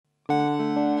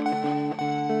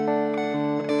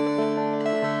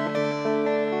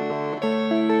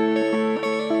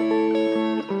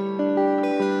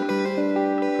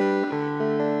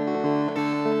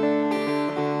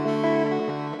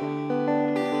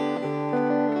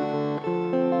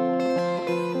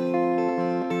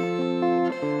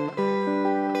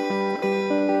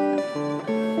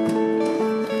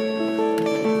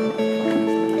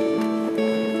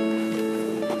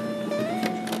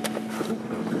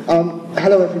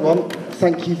Hello everyone,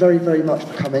 thank you very, very much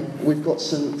for coming. We've got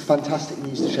some fantastic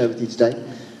news to share with you today.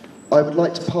 I would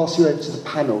like to pass you over to the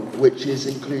panel, which is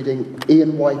including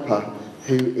Ian Wiper,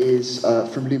 who is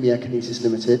from Lumiere Kinesis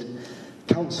Limited,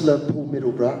 Councillor Paul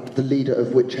Middleborough, the leader of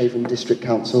Wychavon District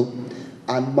Council,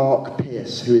 and Mark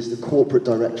Pearce, who is the Corporate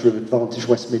Director of Advantage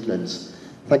West Midlands.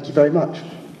 Thank you very much.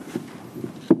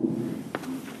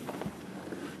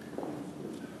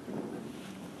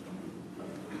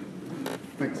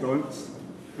 Thanks, Lawrence.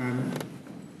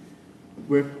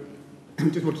 We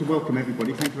just want to welcome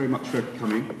everybody. Thank you very much for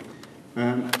coming.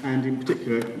 And in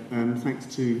particular, thanks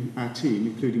to our team,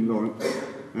 including Lawrence,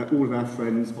 all of our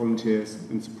friends, volunteers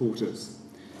and supporters.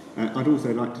 I'd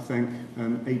also like to thank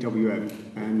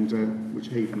AWM and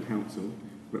Wychavon Council,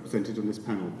 represented on this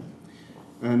panel.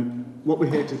 What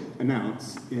we're here to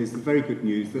announce is the very good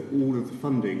news that all of the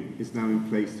funding is now in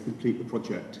place to complete the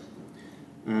project.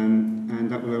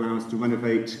 And that will allow us to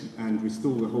renovate and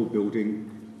restore the whole building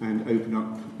and open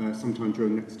up sometime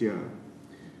during next year.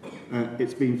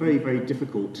 It's been very, very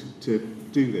difficult to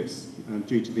do this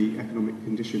due to the economic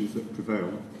conditions that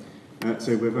prevail.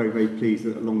 So we're very, very pleased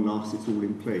that at long last it's all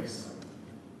in place.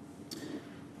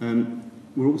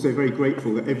 We're also very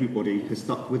grateful that everybody has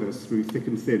stuck with us through thick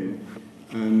and thin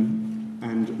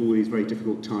and all these very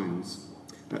difficult times.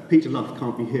 Peter Luff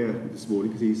can't be here this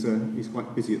morning because he's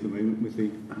quite busy at the moment with the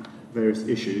various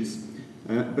issues.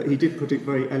 But he did put it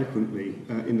very eloquently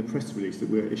in the press release that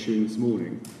we're issuing this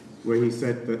morning, where he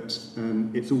said that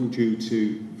it's all due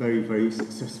to very, very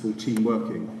successful team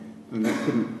working, and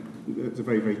that's a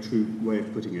very, very true way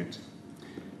of putting it.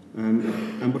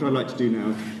 And what I'd like to do now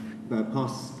is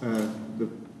pass the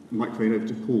microphone over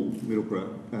to Paul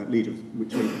Middleborough, leader of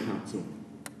Wychavon Council.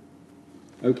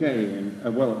 Okay,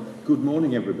 and well, good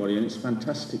morning everybody, and it's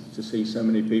fantastic to see so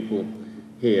many people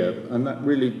here, and that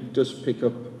really does pick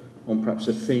up on perhaps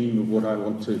a theme of what I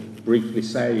want to briefly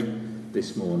say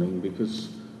this morning, because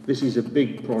this is a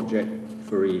big project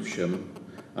for Evesham,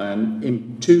 and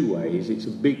in two ways. It's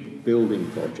a big building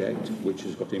project which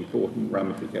has got important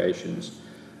ramifications,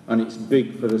 and it's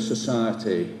big for the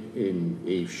society in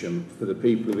Evesham, for the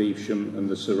people of Evesham and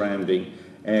the surrounding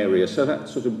area. So that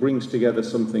sort of brings together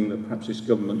something that perhaps this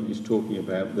government is talking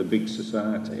about, the big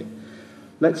society.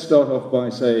 Let's start off by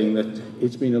saying that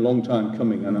it's been a long time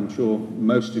coming, and I'm sure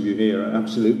most of you here are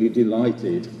absolutely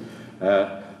delighted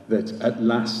that at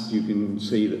last you can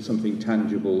see that something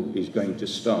tangible is going to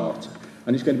start.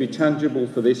 And it's going to be tangible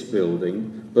for this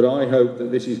building, but I hope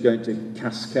that this is going to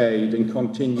cascade and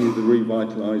continue the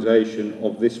revitalisation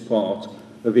of this part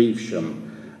of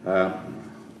Evesham.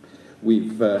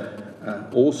 We've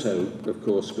also, of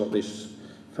course, got this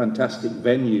fantastic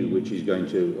venue which is going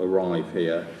to arrive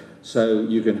here. So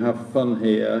you can have fun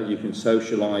here, you can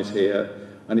socialise here,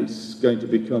 and it's going to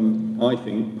become, I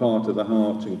think, part of the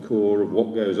heart and core of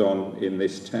what goes on in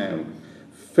this town.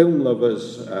 Film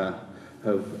lovers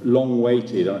have long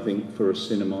waited, I think, for a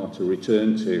cinema to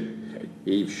return to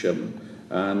Evesham,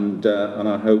 and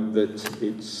I hope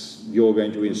that you're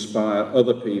going to inspire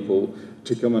other people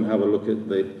to come and have a look at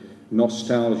the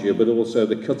nostalgia, but also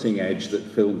the cutting edge that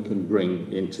film can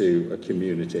bring into a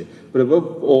community. But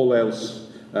above all else,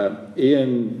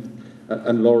 Ian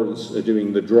and Lawrence are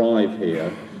doing the drive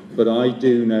here, but I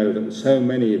do know that so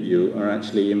many of you are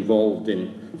actually involved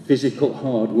in physical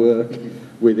hard work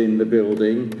within the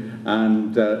building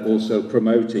and also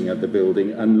promoting at the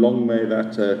building, and long may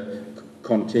that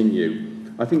continue.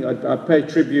 I think I pay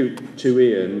tribute to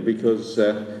Ian because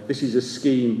this is a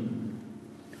scheme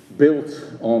built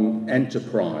on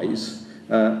enterprise,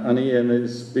 and Ian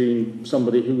has been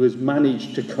somebody who has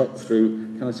managed to cut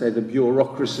through, can I say, the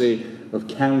bureaucracy of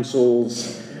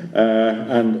councils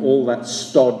and all that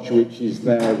stodge which is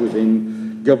there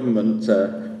within government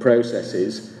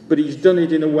processes, but he's done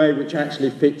it in a way which actually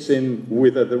fits in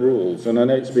with other rules. And I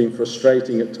know it's been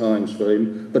frustrating at times for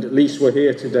him, but at least we're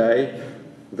here today,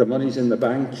 the money's in the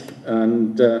bank,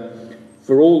 and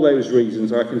for all those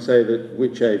reasons, I can say that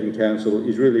Wychavon Council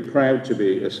is really proud to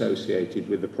be associated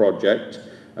with the project.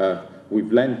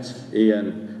 We've lent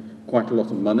Ian quite a lot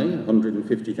of money,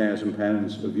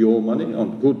 £150,000 of your money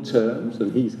on good terms,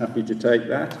 and he's happy to take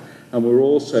that. And we're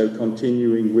also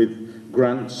continuing with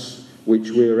grants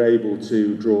which we were able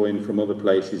to draw in from other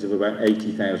places of about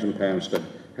 £80,000 to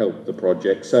help the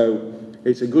project. So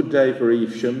it's a good day for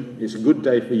Evesham, it's a good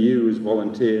day for you as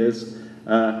volunteers,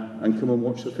 and come and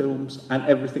watch the films and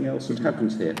everything else that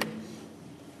happens here.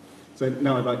 So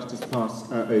now I'd like to just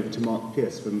pass over to Mark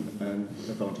Pearce from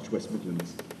Advantage West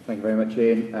Midlands. Thank you very much,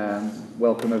 Ian.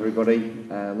 Welcome, everybody.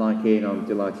 Like Ian, I'm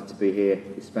delighted to be here.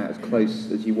 It's about as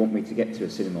close as you want me to get to a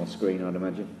cinema screen, I'd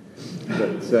imagine. But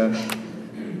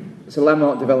it's a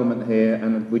landmark development here,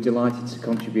 and we're delighted to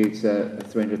contribute a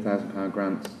 £300,000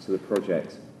 grant to the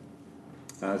project.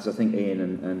 As I think Ian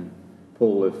and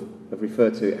Paul have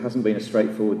referred to, it hasn't been a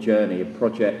straightforward journey. A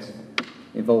project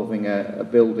involving a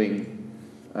building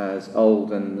as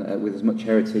old and with as much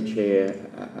heritage here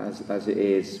as it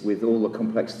is, with all the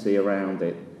complexity around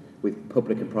it, with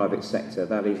public and private sector,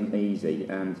 that isn't easy.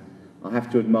 And I have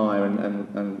to admire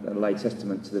and lay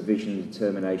testament to the vision and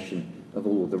determination of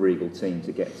all of the Regal team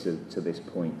to get to this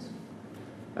point.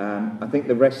 I think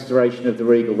the restoration of the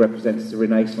Regal represents the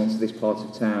renaissance of this part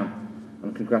of town,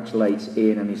 and I congratulate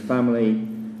Ian and his family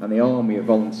and the army of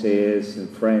volunteers and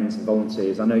friends and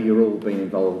volunteers. I know you're all being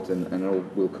involved and all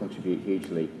will contribute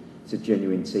hugely. It's a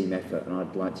genuine team effort, and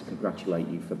I'd like to congratulate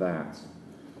you for that.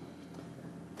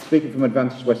 Speaking from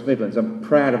Advantage West Midlands, I'm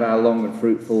proud of our long and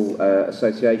fruitful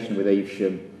association with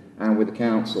Evesham and with the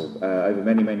council. Over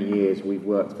many, many years, we've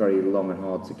worked very long and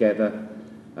hard together.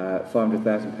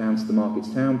 £500,000 to the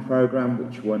Markets Town programme,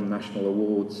 which won national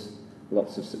awards,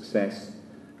 lots of success.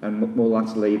 And more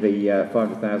latterly, the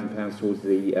 £500,000 towards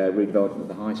the redevelopment of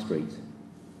the High Street.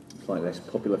 Slightly less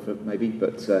popular, maybe,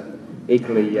 but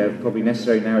equally probably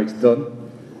necessary now it's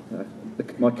done.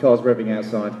 My car's revving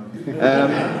outside.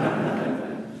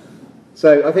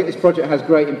 So I think this project has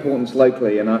great importance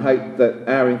locally, and I hope that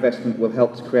our investment will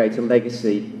help to create a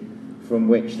legacy from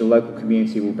which the local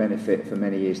community will benefit for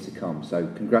many years to come. So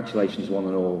congratulations one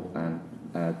and all, and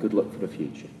good luck for the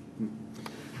future.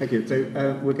 Thank you.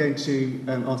 So we're going to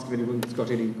ask if anyone's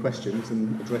got any questions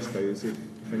and address those if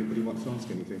anybody wants to ask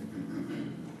anything.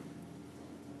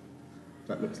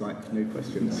 That looks like no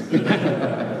questions.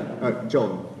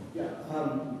 John. Yeah.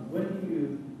 When do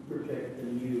you project the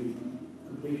new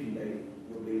completion date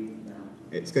will be now?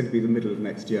 It's going to be the middle of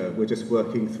next year. We're just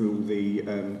working through all the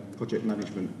project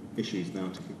management issues now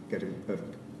to get a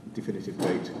definitive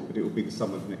date, but it will be the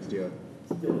summer of next year.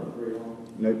 Still not very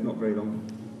long? No, not very long.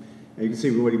 You can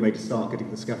see we've already made a start getting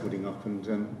the scaffolding up, and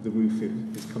the roof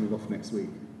is coming off next week.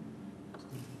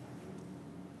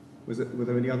 Were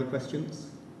there any other questions?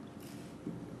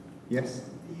 Yes?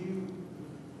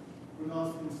 With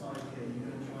regards to inside here, you're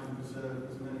going to try and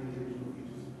preserve as many of the original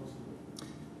features as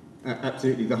possible?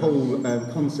 Absolutely. The whole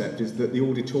concept is that the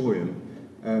auditorium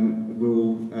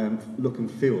will look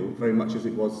and feel very much as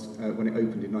it was when it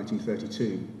opened in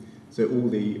 1932. So all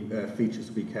the features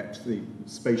will be kept, the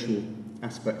spatial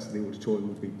aspects of the auditorium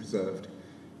will be preserved,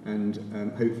 and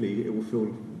hopefully it will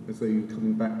feel as though you're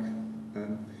coming back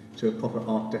to a proper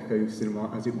Art Deco cinema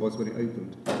as it was when it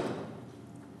opened.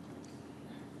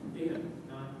 Ian,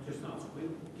 just ask,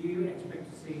 do you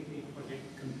expect to see the project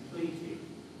completed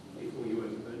before you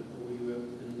open, or will you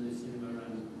open the cinema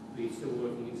and be still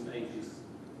working in stages?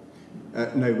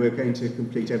 No, we're going to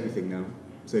complete everything now.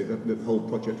 So the whole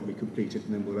project will be completed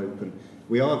and then we'll open.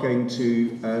 We are going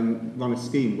to run a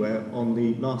scheme where on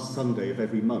the last Sunday of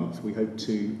every month we hope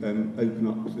to open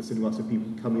up the cinema so people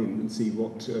can come in and see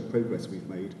what progress we've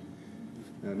made.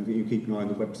 You keep an eye on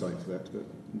the website for that, but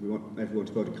we want everyone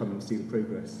to be able to come and see the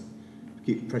progress.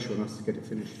 Keep the pressure on us to get it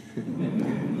finished.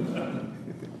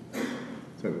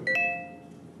 So,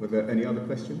 were there any other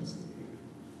questions?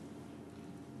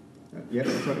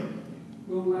 Yes, sorry.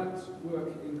 Will that work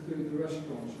include the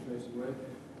restaurant straight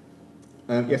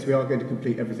away? Yes, we are going to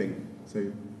complete everything.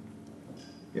 So,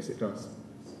 yes, it does.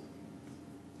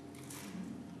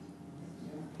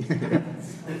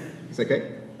 It's okay.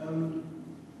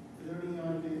 Is there any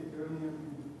idea,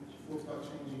 thoughts about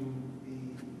changing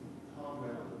the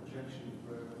hardware of the projection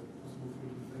for possible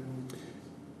 3D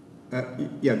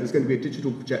films? Yeah, there's going to be a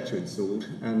digital projector installed,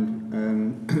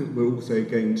 and we're also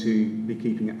going to be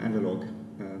keeping it analogue,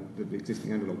 the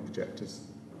existing analogue projectors.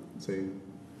 So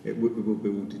it will be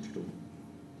all digital.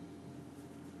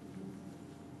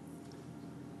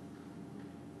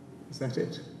 Is that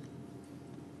it?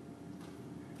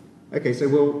 Okay, so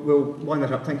we'll wind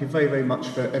that up. Thank you very, very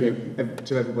much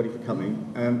to everybody for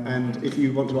coming. And if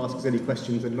you want to ask us any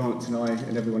questions, then Lawrence and I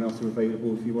and everyone else are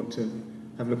available. If you want to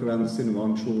have a look around the cinema,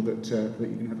 I'm sure that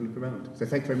you can have a look around. So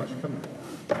thank you very much for coming.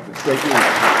 It's great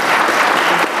news.